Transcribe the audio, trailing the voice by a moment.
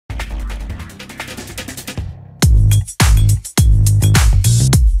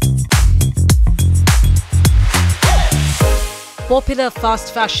popular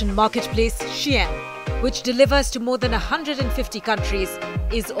fast fashion marketplace Shein, which delivers to more than 150 countries,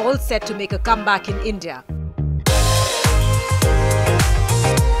 is all set to make a comeback in India.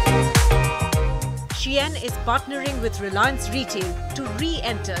 Shein is partnering with Reliance Retail to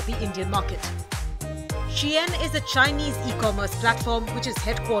re-enter the Indian market. Shein is a Chinese e-commerce platform which is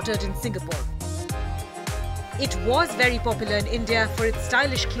headquartered in Singapore. It was very popular in India for its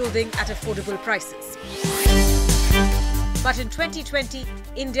stylish clothing at affordable prices. But in 2020,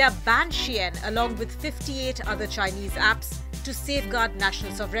 India banned Shein along with 58 other Chinese apps to safeguard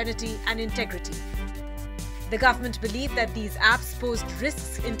national sovereignty and integrity. The government believed that these apps posed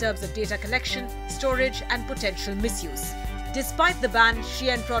risks in terms of data collection, storage and potential misuse. Despite the ban,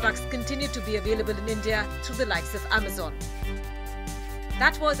 Shein products continued to be available in India through the likes of Amazon.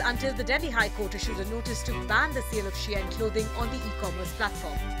 That was until the Delhi High Court issued a notice to ban the sale of Shein clothing on the e-commerce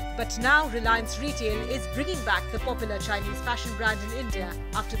platform. But now Reliance Retail is bringing back the popular Chinese fashion brand in India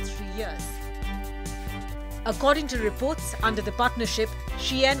after 3 years. According to reports, under the partnership,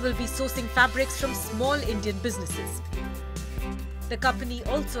 Shein will be sourcing fabrics from small Indian businesses. The company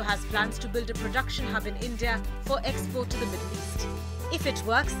also has plans to build a production hub in India for export to the Middle East. If it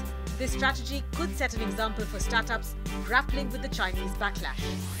works, this strategy could set an example for startups grappling with the Chinese backlash.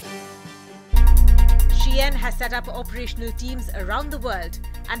 Shein has set up operational teams around the world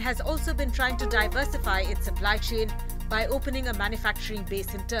and has also been trying to diversify its supply chain by opening a manufacturing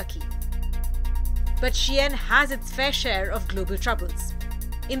base in Turkey. But Shein has its fair share of global troubles.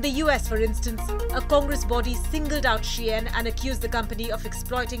 In the US, for instance, a Congress body singled out Shein and accused the company of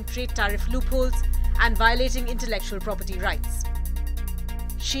exploiting trade tariff loopholes and violating intellectual property rights.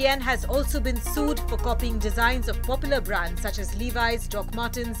 Shein has also been sued for copying designs of popular brands such as Levi's, Doc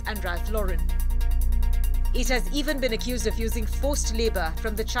Martens and Ralph Lauren. It has even been accused of using forced labor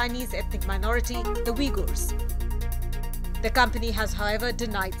from the Chinese ethnic minority, the Uyghurs. The company has, however,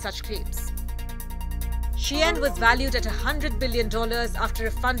 denied such claims. Shein was valued at $100 billion after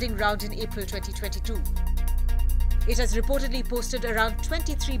a funding round in April 2022. It has reportedly posted around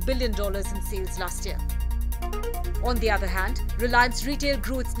 $23 billion in sales last year. On the other hand, Reliance Retail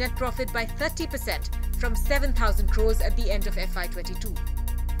grew its net profit by 30% from 7,000 crores at the end of FY22.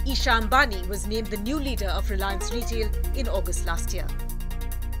 Mukesh Ambani was named the new leader of Reliance Retail in August last year.